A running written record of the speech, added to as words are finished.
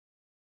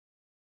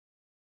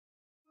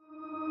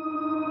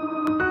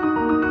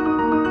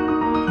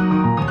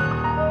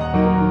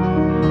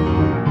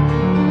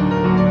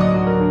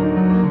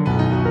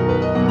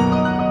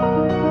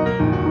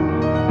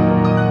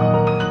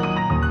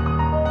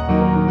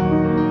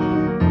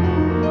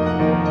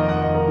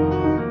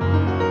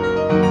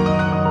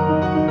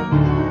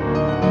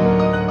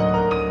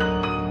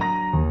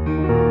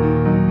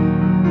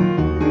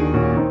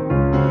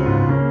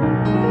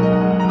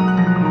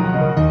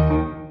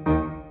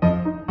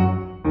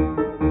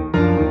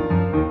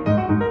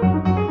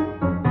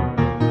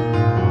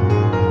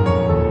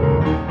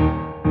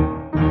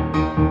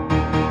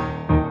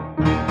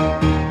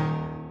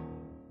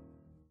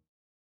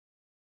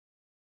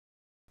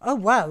Oh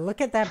wow!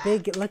 Look at that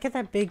big. Look at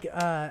that big.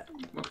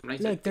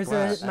 Look, there's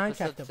Wow, a mine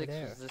shaft episode over 6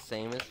 there. was the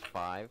same as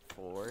 5,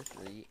 4,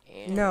 3,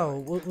 and No,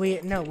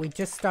 1. we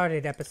just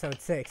started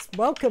episode 6.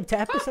 Welcome to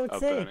episode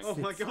 6. burning. Oh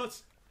my god!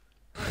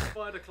 My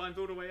spider climbed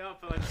all the way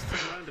up and I just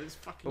turned around and it's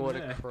fucking What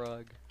there. a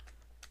krug.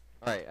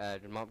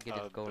 Alright, did Mom get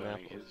his golden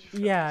burning apple?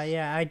 his Yeah, face.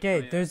 yeah, I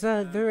did.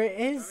 yeah. There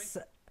is.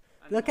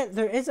 Look at,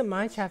 there is a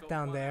mine shaft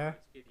down there.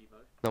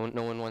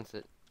 No one wants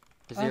it.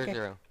 Okay.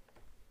 0-0.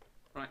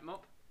 Right,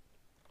 Mop.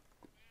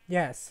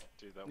 Yes.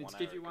 Do that I need one to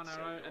give you arrow one can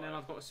save arrow your and then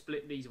life. I've got to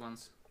split these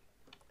ones.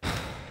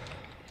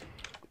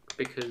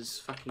 Because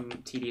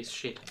fucking tedious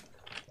shit.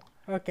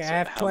 Okay, So I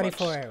have how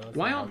 24 much- arrows.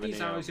 Why now. aren't these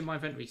many, arrows in my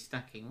inventory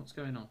stacking? What's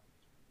going on?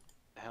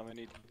 How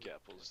many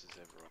apples does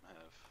everyone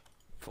have?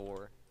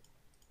 4.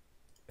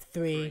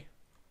 3. Yeah,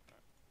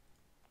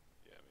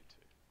 me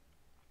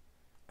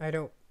too. I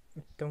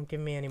don't give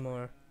me any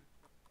more.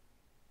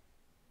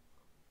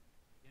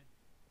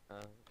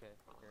 Okay,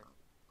 here.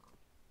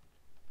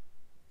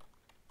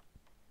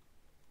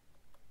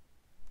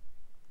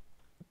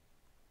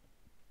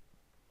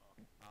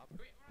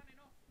 Quit running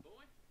off,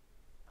 boy!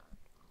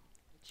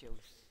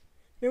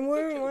 Then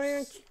why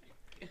aren't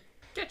you?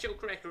 Get your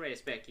cracker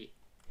ass, Becky.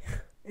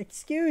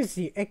 Excuse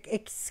you.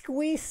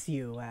 Excuse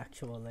you,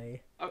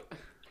 actually. Oh,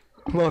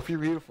 Well, if you're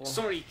beautiful.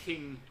 sorry,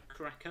 King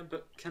Cracker,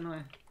 but can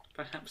I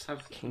perhaps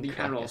have King the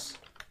Cracker. arrows?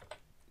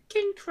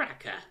 King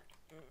Cracker.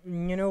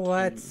 You know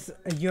what?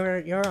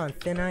 You're on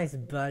thin ice,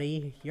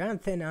 buddy. You're on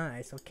thin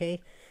ice,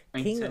 okay?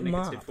 Ain't King negative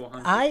Mop.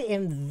 400. I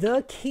am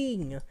the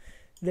king.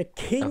 The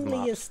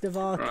kingliest of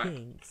all Right.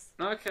 kings.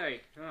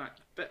 Okay, alright.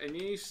 Better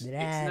news. It's Da,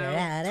 now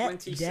da, da,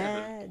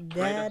 27.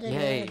 da, Right up. da,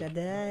 Yay. da, da,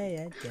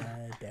 da,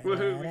 da,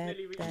 Woohoo, we da,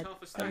 nearly reached da,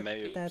 half a stack.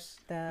 may have- da, Oops.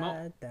 da,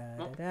 Mop. da,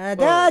 Mop. da,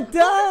 da,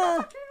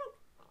 da.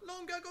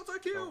 Longer got a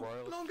kill!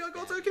 royal Longer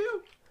got a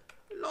kill!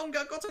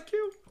 Longer got a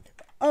kill!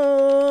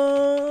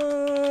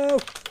 Oh!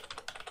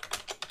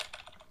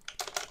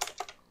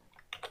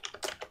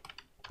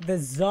 The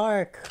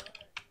Zark.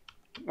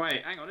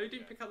 Wait, hang on, who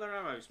didn't pick up their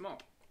arrows?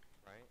 Mop.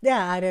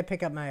 Yeah, I didn't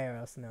pick up my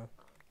arrows, no.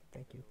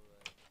 Thank you.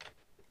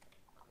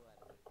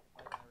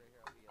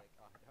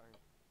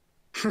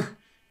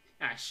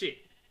 Ah, shit.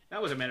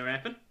 That wasn't meant to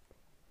happen.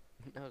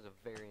 That was a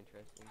very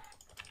interesting.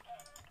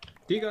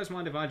 Do you guys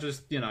mind if I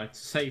just, you know, to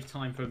save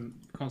time from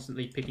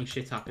constantly picking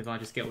shit up, if I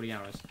just get all the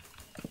arrows?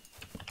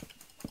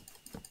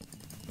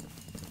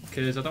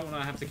 Because I don't want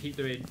to have to keep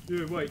doing,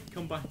 oh, wait,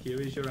 come back here,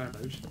 here's your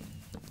arrows.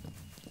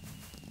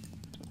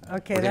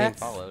 Okay, We're getting that's...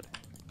 followed.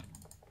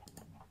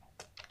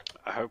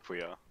 I hope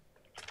we are.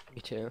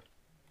 Me too.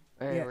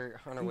 Alright, Yeah. we're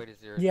on our way to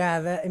 0.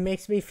 Yeah, that it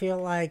makes me feel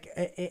like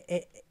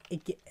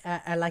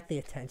I like the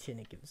attention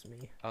it gives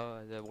me. Oh,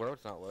 the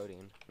world's not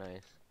loading.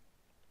 Nice.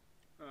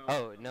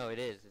 Oh, no, it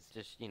is. It's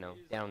just, you know,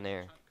 down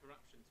there.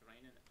 Corruption terrain,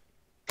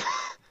 innit?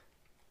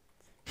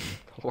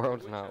 The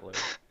world's not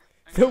loading.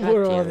 The God damn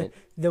world, it.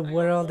 the Hang on,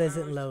 world what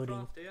isn't arrows to loading.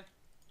 craft here?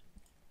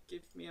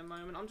 Give me a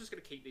moment. I'm just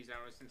going to keep these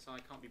arrows since I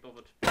can't be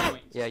bothered.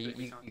 waiting to Yeah, split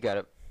you this up. got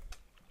it.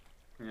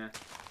 Yeah.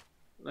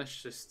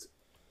 Let's just...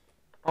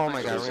 Oh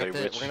my god, There's we're a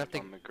gonna witch have to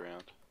on the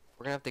ground.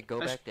 go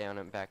Let's- back down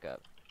and back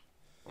up.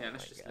 Yeah, Oh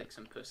let's my just God. lick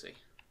some pussy.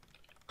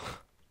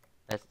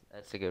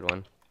 That's a good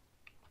one.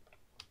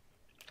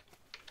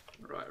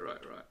 Right.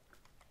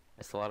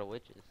 That's a lot of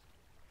witches.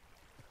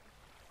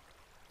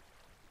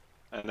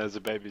 And there's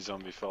a baby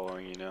zombie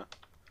following you now.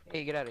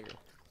 Hey, get out of here.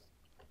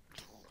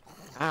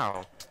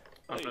 Ow.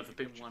 I've Hey, never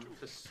been one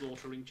for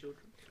slaughtering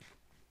children.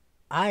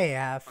 I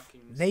have.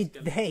 Fucking They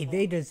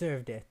skeleton.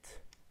 deserved it.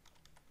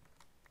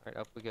 Alright,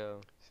 up we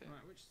go. Right,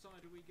 which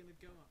side are we going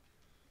to go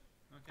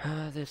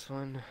up? Okay. This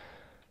one.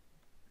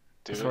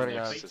 Do swear to it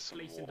God. next to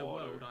Place some in the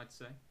water. world, I'd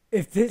say.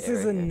 If this Yeah,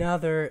 is right here.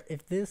 another,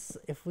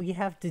 if we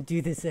have to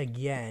do this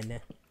again,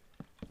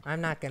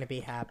 I'm not gonna be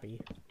happy.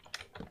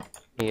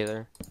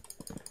 Neither.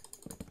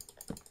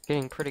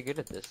 Getting pretty good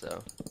at this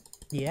though.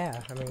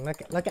 Yeah, I mean,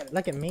 look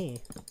at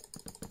me.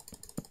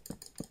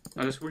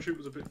 I just wish it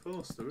was a bit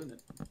faster, isn't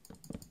it?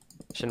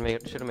 Should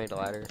have made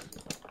ladders.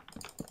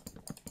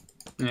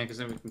 Yeah, because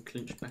then we can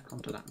clinch back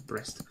onto that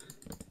breast.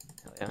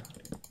 Hell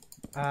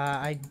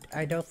yeah.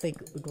 I don't think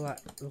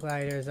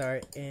gliders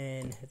are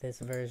in this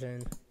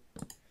version.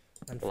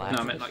 No, I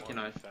Ladders? meant like, you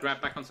know,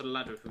 grab back onto the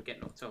ladder if we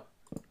get knocked off.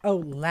 Oh,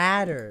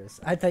 ladders.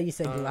 I thought you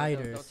said Don't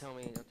gliders. tell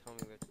me we have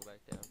to go back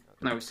down. Okay.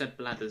 No, we said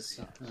bladders.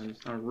 And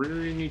I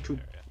really need to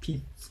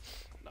pee.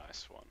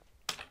 Nice one.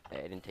 Hey,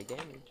 I didn't take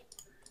damage.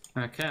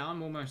 Okay,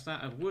 I'm almost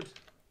out of wood,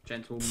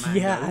 gentle mangoes.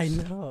 Yeah, I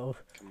know.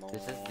 Come on.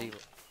 This is the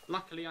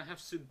Luckily, I have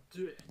some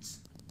dirt.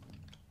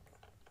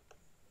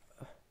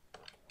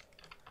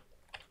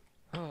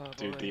 oh,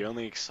 Dude, boy. the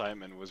only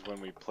excitement was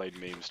when we played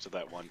memes to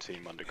that one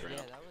team Yeah, underground.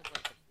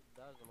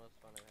 that was the most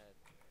fun I've had.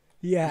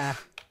 Yeah.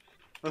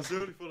 That's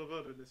the only fun I've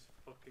had in this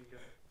fucking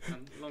game.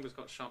 And as long as it's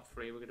got sharp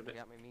 3, we're gonna I be...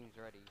 got my memes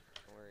ready.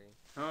 Don't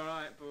worry.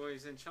 Alright,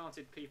 boys,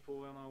 enchanted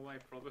people on our way,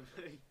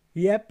 probably.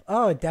 Yep.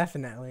 Oh,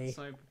 definitely.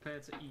 So prepare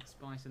to eat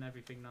spice and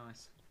everything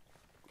nice.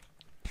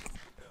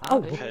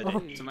 Oh, Prepare oh.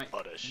 to eat To make-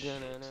 butter shit.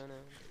 No.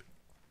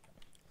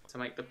 To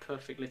make the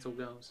perfect little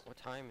girls. What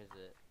time is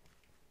it?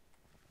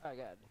 Oh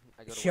god.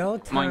 I go to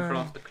Showtime.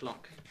 Minecraft the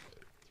clock.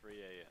 3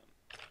 a.m.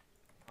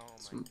 Oh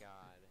my god.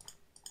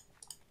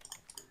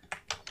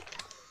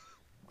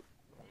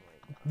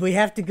 We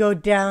have to go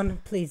down.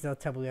 Please don't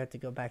tell me we have to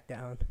go back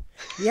down.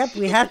 Yep,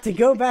 we have to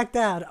go back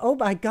down. Oh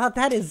my god,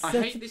 that is I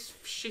such... hate this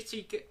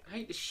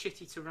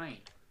shitty terrain.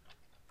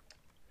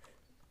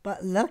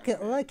 But look at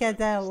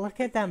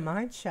that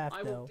mine shaft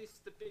I will though. diss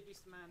the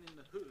biggest man in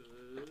the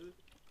hood.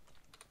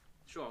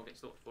 Sure, I'll get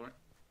sorted for it.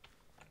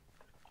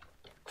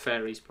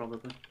 Fairies,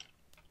 probably.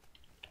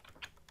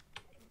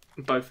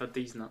 Both had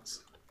these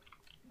nuts.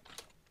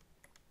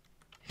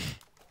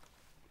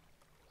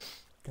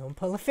 Don't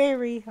pull a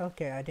fairy.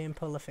 Okay, I didn't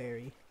pull a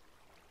fairy.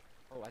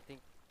 Oh, I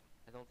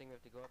don't think we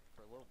have to go up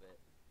for a little bit.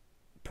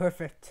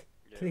 Perfect.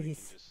 Yeah, we can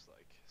Please. just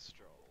like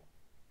stroll.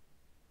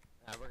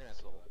 We're gonna have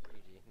to go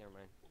PG. Never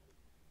mind.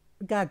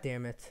 God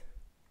damn it.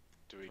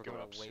 Do we We're go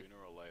gonna up wait. sooner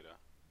or later?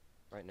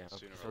 Right now.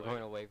 Sooner So or we're going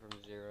later. away from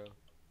zero.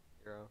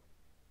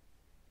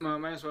 Well, I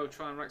may as well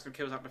try and rack some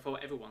kills up before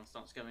everyone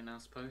starts going now, I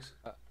suppose.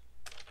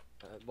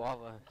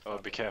 Lava. Oh,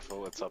 be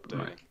careful, it's updating.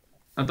 Right.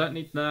 I don't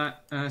need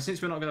that.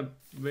 Since we're not going to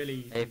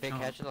really... Hey, if it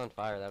charge- catches on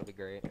fire, that would be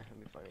great. That'd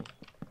be funny.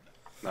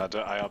 No,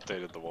 I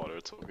updated the water,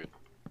 it's all good.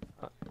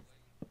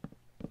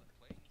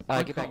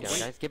 Get back down, wait.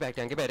 guys. Get back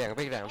down. Get back down. Get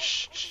back down.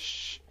 Shh, shh,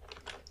 shh.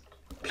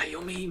 Play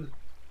your meme!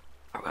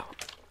 I will.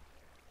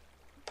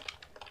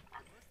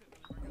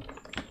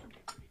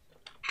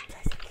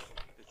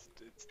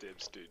 It's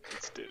dibs, dude.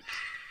 It's dibs.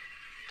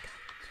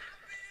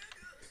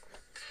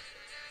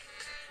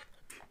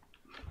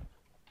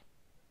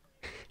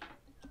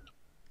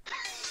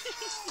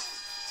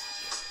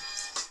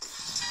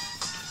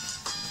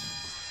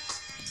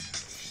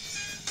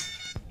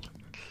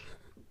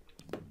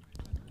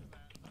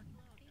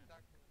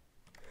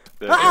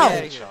 They're Ow!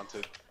 very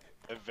enchanted.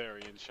 They're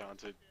very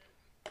enchanted.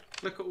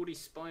 Look at all these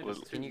spiders.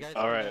 Well, Can you guys?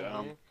 Alright, come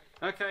down here?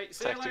 Okay,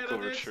 see you Tactical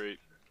later, dudes. retreat.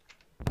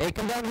 Hey,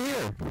 come down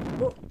here.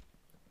 Oh,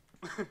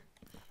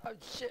 Oh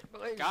shit,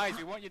 boys. Guys,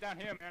 we want you down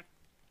here, man.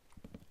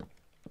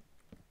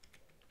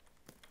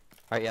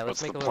 Alright, yeah.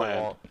 Let's What's make a the little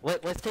plan? wall.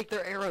 Let's take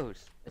their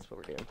arrows. That's what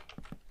we're doing.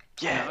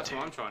 Yeah, that's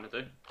what I'm trying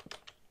to do.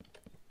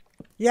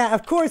 yeah,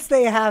 of course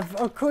they have.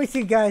 Of course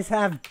you guys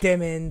have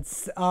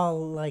demons. All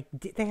like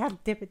they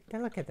have dip.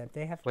 Look at them.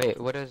 They have. Wait,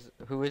 what is?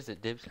 Who is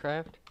it?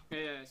 Dibscraft? Yeah,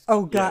 it's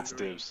Oh, God. it's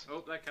dibs.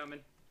 Oh, they're coming.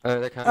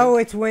 Oh, they're coming. Oh,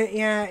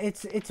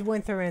 it's it's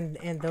winter and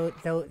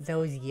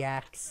those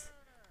yaks.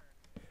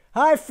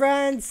 Hi,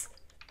 friends.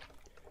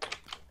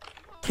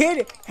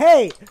 Kid,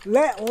 hey,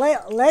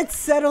 let's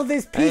settle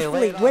this Hey,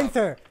 lay peacefully. it off.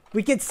 Winter,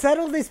 we can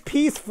settle this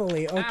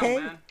peacefully, okay?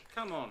 Ow, man.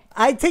 Come on.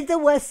 I take the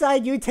west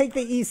side, you take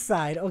the east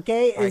side,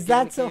 okay? Alright, Is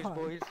get in that the so caves, hard?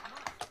 boys.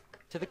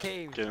 To the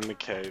cave. Get in the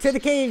cave. To the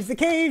caves, the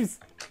caves.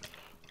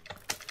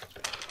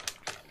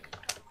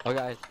 Oh,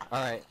 guys.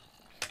 Alright.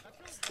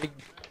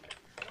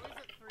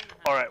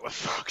 Alright, we're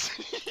fucked.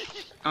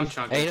 I'm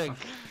chugging. Hey,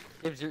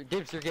 no,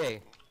 Dibs, you're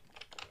gay.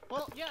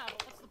 Well, yeah,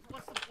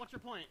 but what's your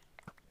point?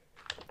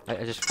 I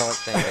just felt like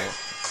saying that.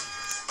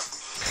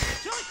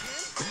 Dude,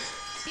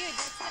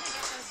 that's gonna get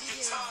those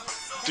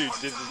videos. Dude,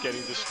 Dibs is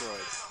getting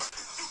destroyed.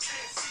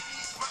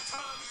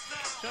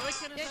 Joey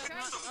can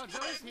Oh,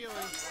 Joey's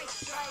healing.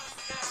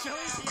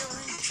 Joey's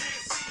healing.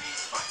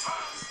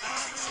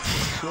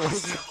 What are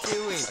you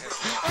doing?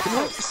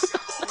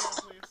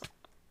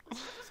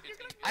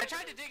 I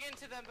tried to dig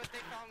into them, but they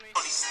found me.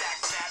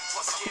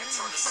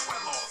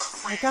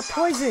 I got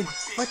poisoned.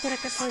 What did I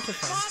get poisoned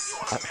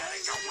from?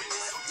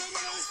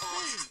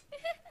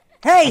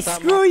 Hey, thought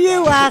screw my-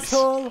 you,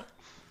 asshole.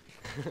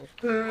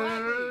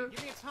 Gladly.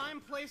 Give me a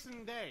time, place,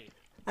 and day.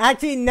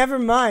 Actually, never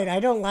mind. I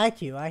don't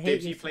like you. I hate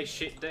Dibs, you. you play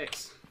shit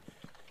decks.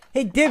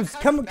 Hey, Dibs,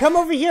 come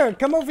over here.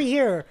 Come over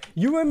here.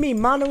 You and me,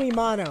 mano y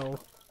mano.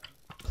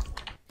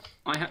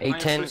 I have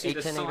 810, the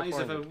 810, size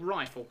of a 840.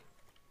 rifle.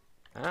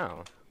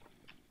 Ow.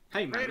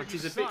 Hey man, Raider, that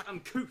is you a bit suck.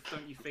 uncouth,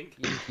 don't you think?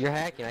 You're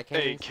hacking. I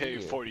can't even see you.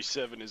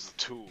 AK-47 is the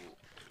tool.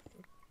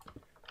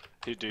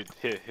 Here, dude.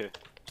 Here.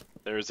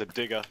 There is a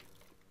digger.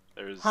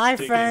 There is Hi,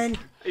 digging. friend.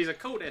 He's a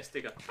cold ass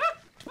digger.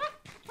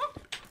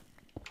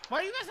 Why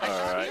are you guys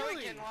Alright.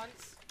 healing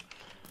once?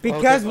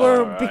 Because Okay.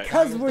 we're Alright.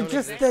 because we're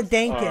just the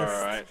dankest.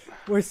 Alright.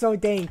 We're so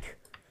dank.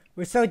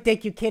 We're so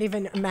dank you can't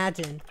even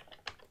imagine.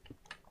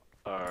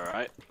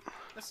 Alright.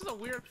 This is a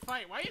weird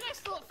fight. Why are you guys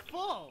still at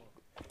full?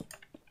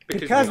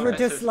 Because we are we're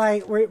just better-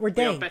 like we're we are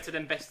dank. better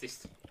than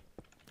bestest.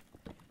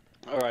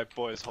 Alright,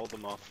 boys, hold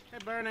them off. Hey,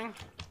 burning.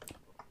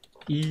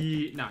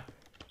 No.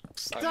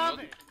 Stop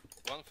it!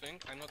 One thing,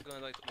 I'm not gonna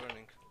like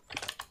burning.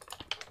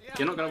 Yeah,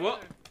 You're not gonna I'm what?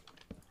 either.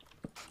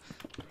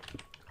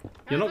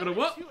 You're not Guys, gonna I'm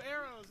what? at 2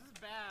 arrows. This is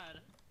bad.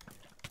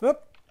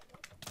 Whoop.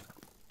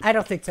 I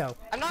don't think so.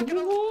 I'm not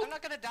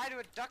gonna die to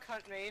a duck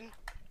hunt, man.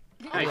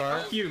 Hey,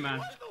 Alright. fuck you,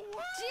 man.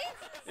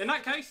 In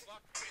that case,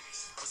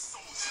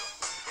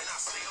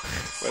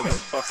 Where the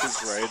fuck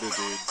is Raider, dude?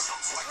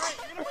 Alright,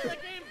 you're gonna play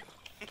that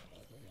game?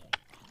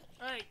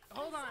 Alright,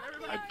 hold on.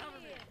 Everybody cover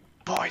me.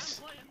 Boys!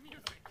 Playing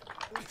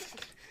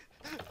music.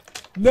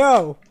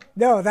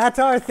 No, that's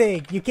our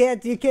thing. You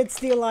can't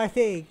steal our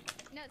thing.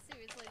 No,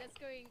 seriously, that's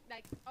going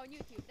like on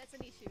YouTube.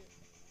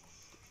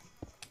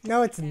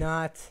 No, it's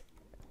not.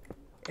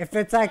 If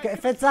it's like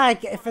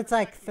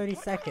 30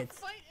 seconds.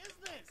 What fight is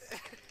this?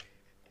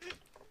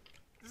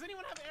 Does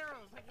anyone have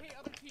arrows? Like, hey,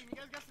 other team, you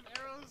guys got some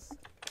arrows?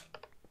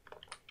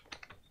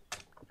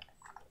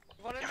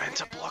 You're meant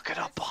to block it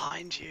up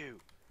behind you.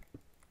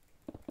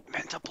 You're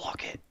meant to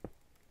block it.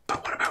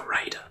 But what about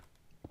Raider?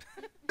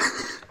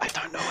 I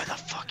don't know where the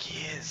fuck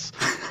he is.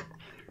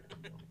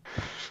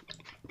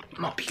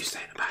 Mop, you stay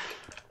in the back.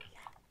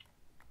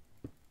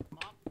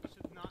 Mop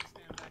should not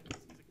stand back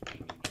because he's a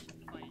king. He should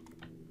fight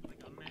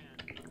like a man.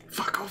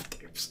 Fuck off,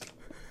 Dibs.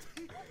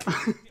 You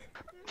guys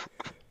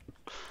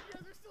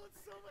are still at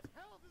so much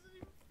health, isn't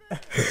even fair.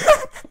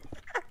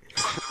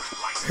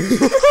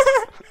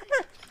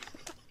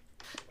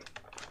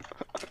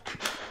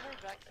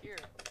 We're back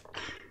here.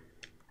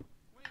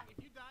 Wing,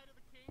 if you die to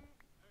the king,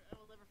 I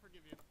will never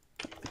forgive you.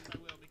 Since I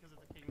will because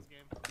it's a king's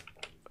game.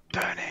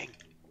 Burning.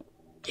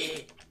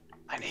 Yeah.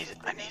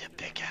 I need a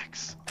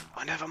pickaxe.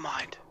 Oh, never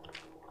mind.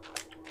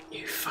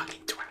 You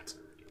fucking twat.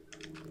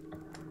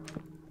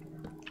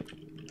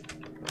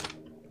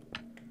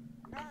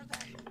 Where are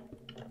they?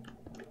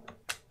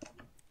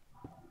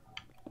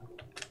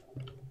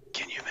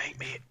 Can you make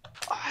me?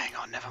 Oh, hang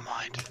on. Never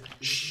mind.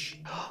 Shh.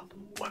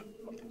 What?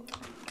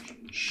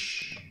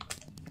 Shh.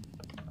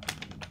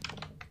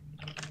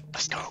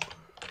 Let's go.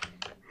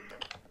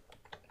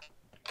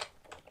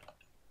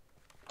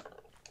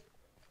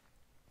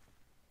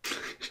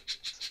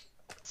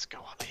 Let's go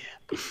up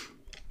here.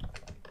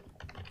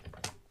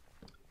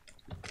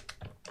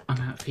 I'm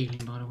out of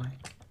healing, by the way.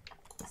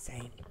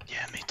 Same.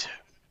 Yeah, me too.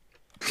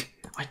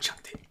 I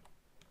chucked it.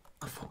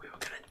 I thought we were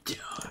gonna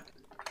die.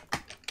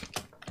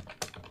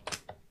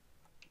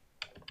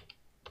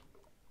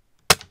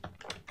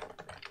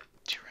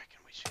 Do you reckon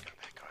we should go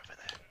back over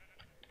there?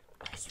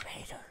 Where's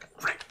Raider?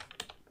 Right.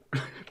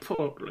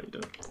 Poor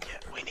Raider. Yeah,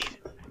 we need.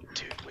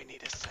 Dude, we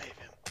need to save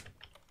him.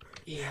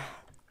 Yeah.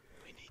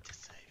 We need to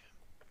save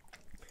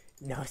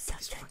him. No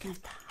subject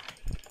left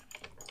behind.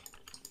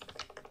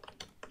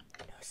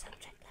 No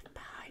subject left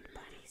behind,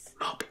 buddies.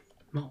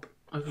 Mop,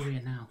 over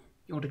here now.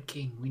 You're the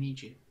king. We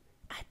need you.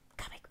 I'm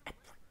coming.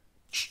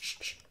 Shh, shh,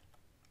 shh.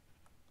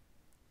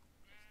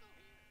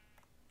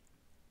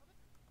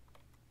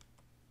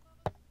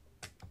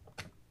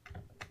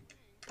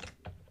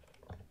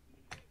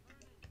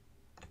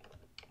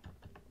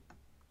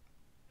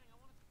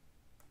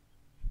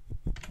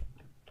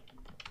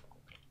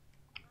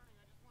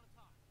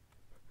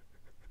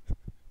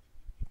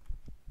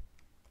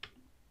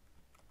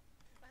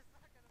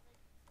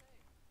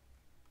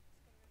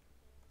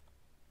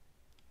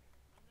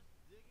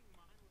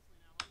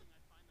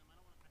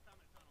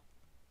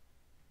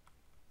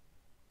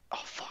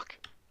 Oh fuck!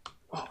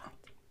 What?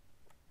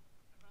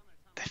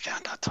 They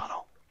found our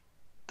tunnel.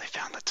 They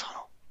found the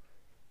tunnel.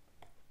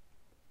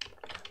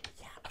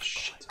 Yeah,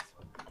 Shit.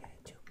 yeah,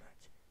 too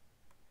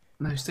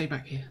much. No, stay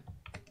back here.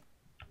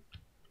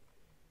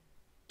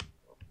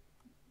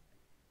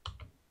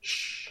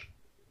 Shh.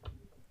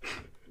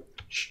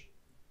 Shh.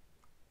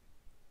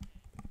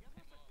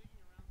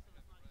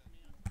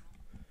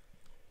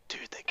 Dude,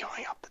 they're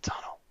going up the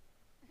tunnel.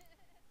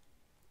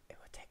 It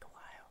will take a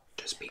while.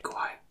 Just be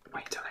quiet.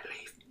 Wait till I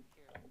leave.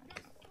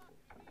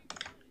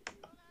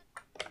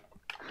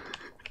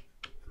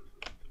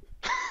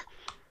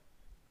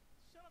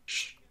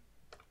 Shh.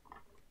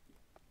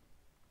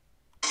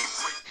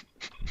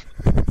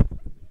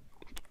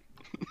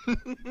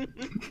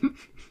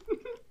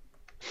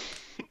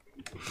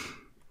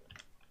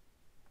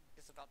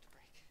 It's about to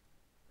break.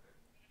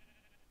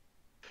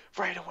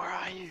 Raider, where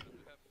are you?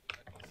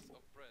 have a piece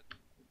of bread.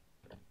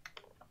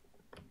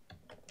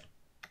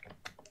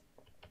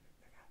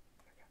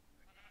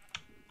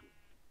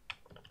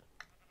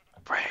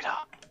 Raider.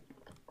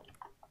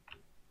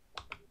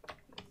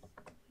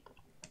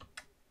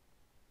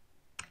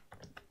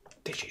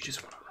 Did you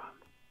just want to run?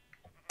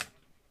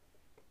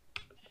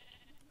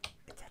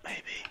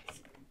 Maybe.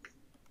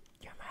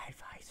 You're my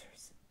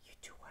advisors. You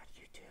do what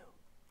you do.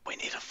 We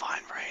need to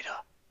find Raider.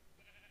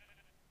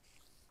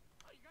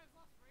 Oh, you guys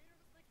lost Raider?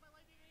 This makes my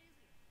life even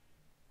easier.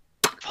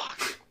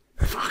 Fuck.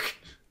 Fuck.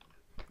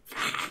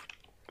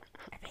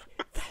 I mean,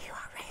 there you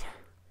are, Raider.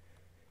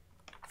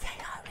 There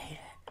you are,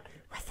 Raider.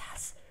 With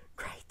us.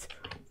 Great.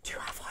 Do you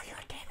have all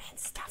your demon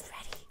stuff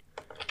ready?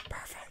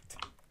 Perfect.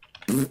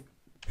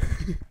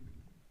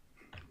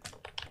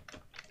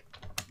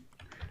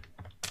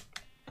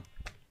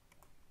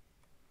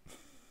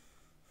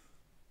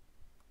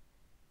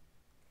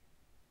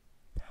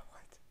 Now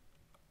what?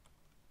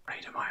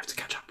 Raider might have to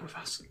catch up with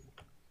us.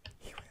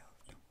 He will.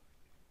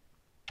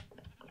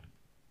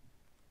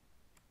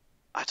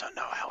 I don't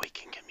know how we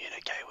can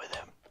communicate with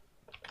him.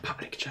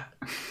 Public chat.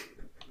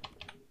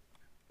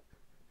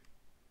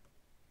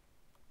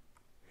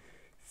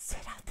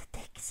 Send out the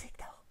dick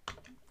signal.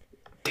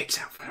 Dick's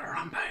out for a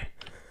run, mate.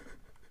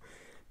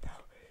 No,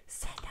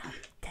 send out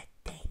the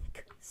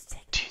dink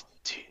signal.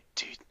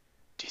 Do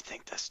you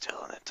think they're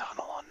still in the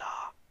tunnel or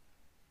not?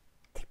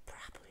 They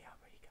probably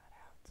already got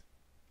out.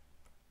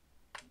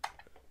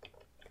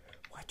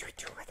 What do we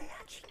do when they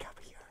actually come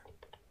here?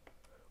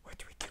 What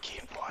do we do?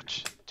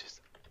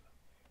 Just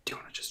Do you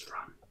want to just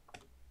run?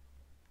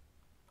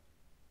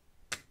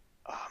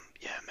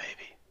 yeah,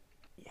 maybe.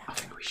 Yeah. I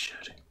think we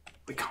should.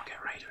 We can't get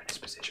Raider in his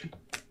position.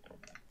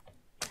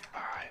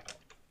 All right.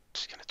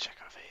 Just gonna check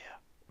over here.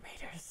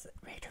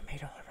 Raider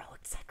made a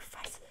heroic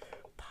sacrifice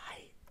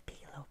by being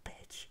a little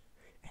bitch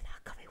and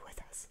not coming with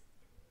us.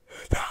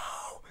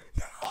 No!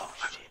 No! Oh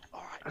shit!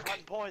 All right, Okay.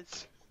 run,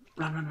 boys.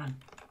 Run.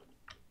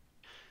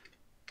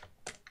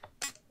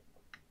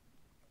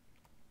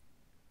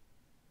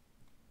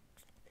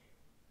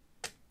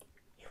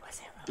 He was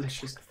a heroic Let's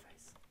just-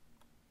 sacrifice.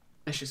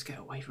 Let's just get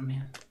away from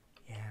here.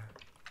 Yeah.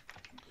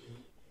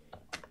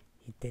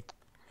 He did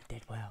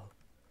well.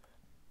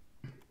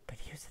 But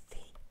here's the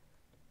thing.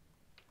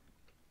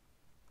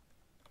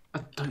 I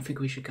don't think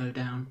we should go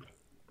down.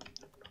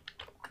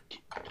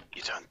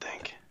 You don't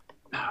think?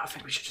 No, I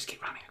think we should just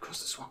keep running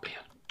across the swamp here.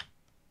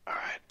 All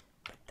right.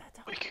 But that's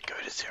all. We could go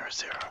to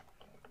 0-0.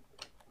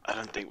 I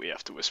don't think we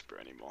have to whisper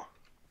anymore.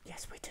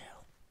 Yes, we do.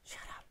 Shut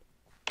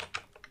up.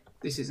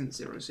 This isn't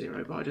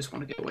 0-0, but I just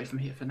want to get away from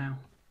here for now.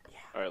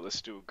 All right,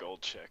 let's do a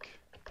gold check.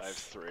 I have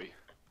 3.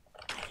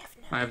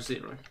 I have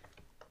 0.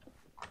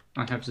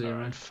 I have 0.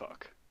 Alright,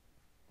 fuck.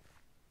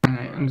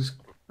 Alright,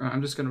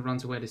 I'm just gonna run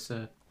to where this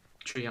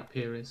tree up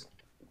here is.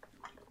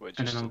 We're And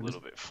then just a I'm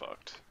little bit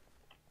fucked.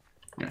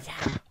 Yeah.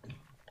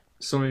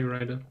 Sorry,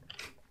 Raider.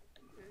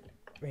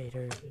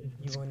 Raider,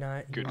 you will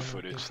not. Good will not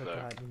footage, be though.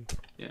 forgotten.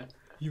 Yeah.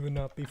 You will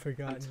not be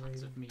forgotten, Tons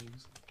Raider. of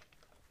memes.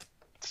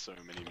 So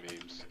many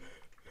memes.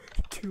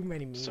 Too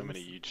many memes. So many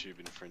YouTube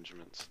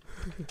infringements.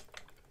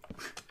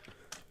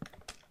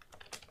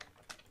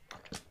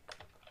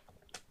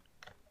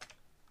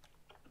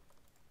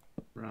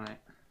 Right.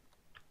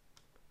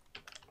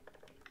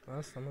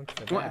 Well, someone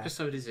said What that.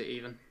 episode is it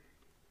even?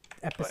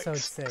 Episode Like,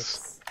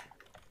 6.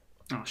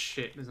 Oh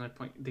shit, there's no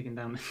point digging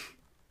down there.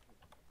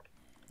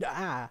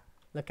 Ah!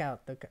 Look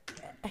out, look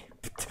out.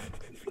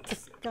 We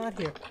just got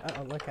here.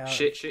 Uh-oh, look out.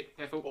 Shit,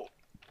 careful.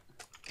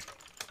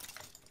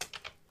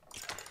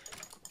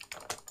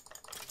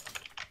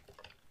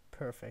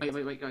 Perfect.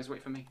 Wait, guys,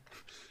 wait for me.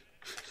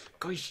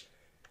 Gosh,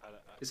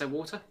 is there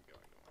water?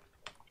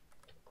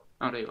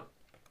 Oh, there you are.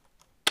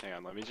 Hang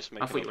on, let me just I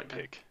make thought you another went down.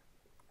 pick.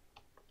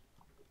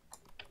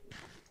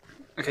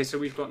 Okay, so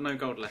we've got no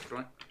gold left,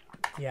 right?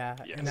 Yeah,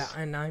 Yes.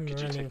 and I'm Could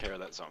you running. take care of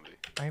that zombie?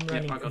 I'm I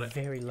running got it.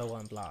 very low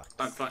on blocks.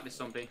 Don't fight this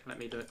zombie, let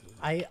me do it.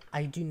 I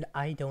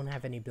don't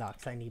have any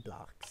blocks. I need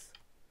blocks.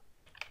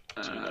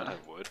 Do you not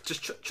have wood?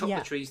 Just chop Yeah.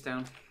 the trees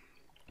down.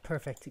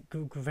 Perfect.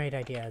 Great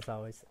idea as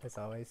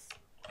always.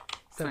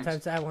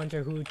 Sometimes I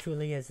wonder who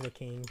truly is the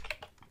king.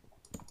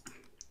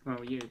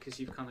 Well, you, because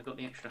you've kind of got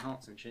the extra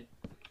hearts and shit.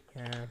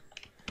 Yeah.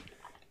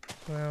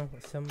 Well,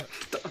 some.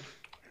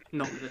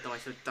 Not with a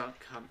dice of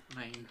duck hunt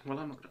main. Well,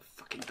 I'm not gonna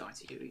fucking die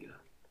to you either.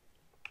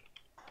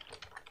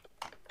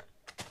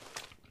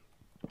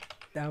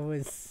 That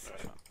was.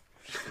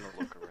 Just gonna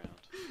look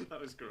around. That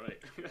was great.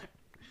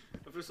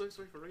 I feel so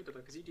sorry for Raider though,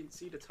 because he didn't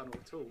see the tunnel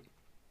at all.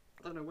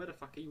 I don't know where the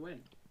fuck he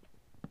went.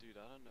 Dude,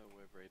 I don't know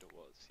where Raider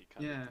was. He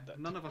kind Yeah, did that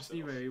none to of us knew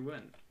himself. where he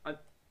went.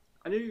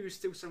 I knew he was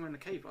still somewhere in the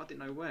cave, but I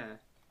didn't know where.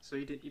 So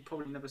he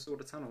probably never saw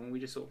the tunnel, and we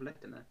just sort of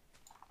left him there.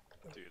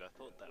 Dude, I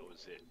thought that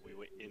was it. We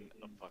were in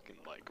a fucking,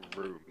 like,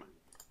 room.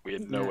 We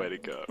had nowhere to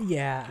go.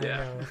 Yeah, I Yeah.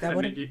 know. And That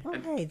would then you- have.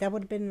 and- Hey, that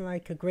would have been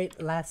like a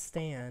great last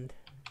stand.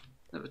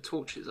 There were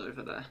torches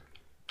over there.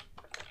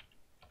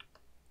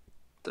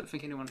 Don't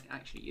think anyone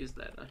actually is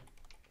there though.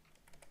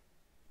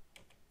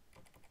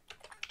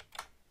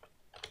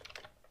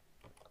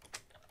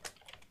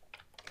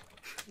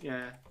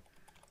 Yeah,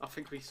 I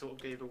think we sort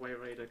of gave away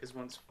Raider because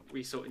once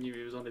we sort of knew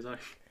he was on his own.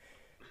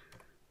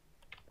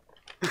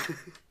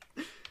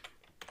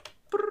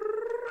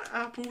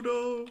 Apple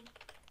dog.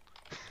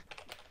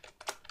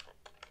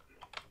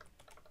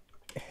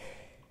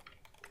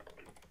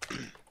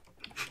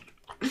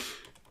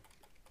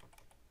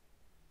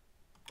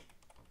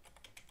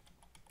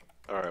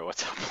 Alright,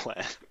 what's our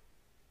plan?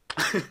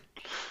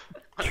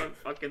 I don't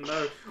fucking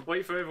know.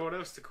 Wait for everyone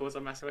else to cause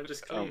a massive and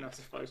just clean, I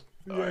suppose.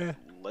 Alright,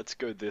 let's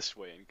go this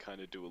way and kind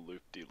of do a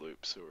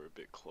loop-de-loop so we're a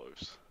bit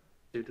close.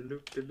 Do the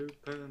loop,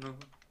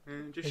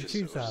 and Hey, just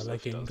Choose so are stuff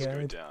looking does go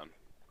good. down.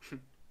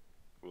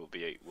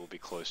 We'll be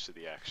close to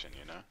the action,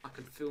 you know? I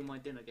can feel my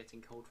dinner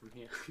getting cold from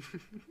here.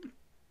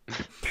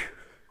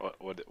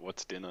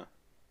 What's dinner?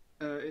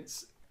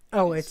 It's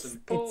Oh, It's it's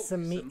some pork, it's a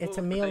some it's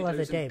a boiled meal of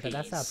the potatoes day, and but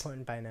that's not peas.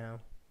 important by now.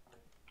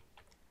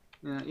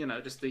 you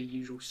know, just the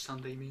usual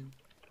Sunday meal.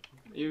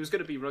 It was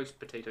going to be roast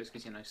potatoes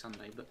because you know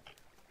Sunday, but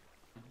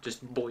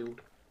just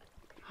boiled,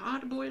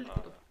 hard boiled.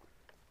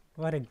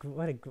 What a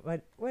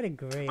great.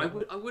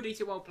 I would eat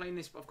it while playing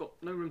this, but I've got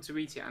no room to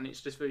eat it, and it's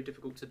just very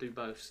difficult to do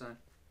both. So.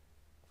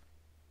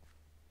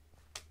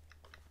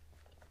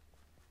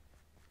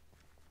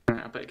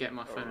 I better get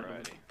my phone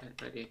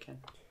ready again.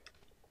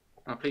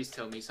 Oh, please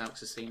tell me Zalx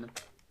has seen them.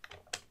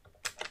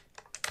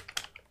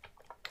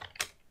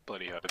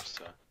 Bloody hope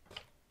so.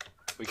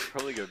 We could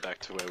probably go back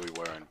to where we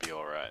were and be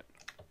alright.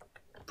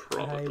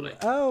 Probably.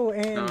 Oh,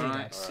 and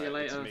Alright, see you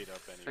Alright, let's later, meet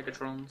up anyway.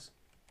 Fegatrons.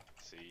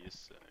 See you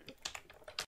soon.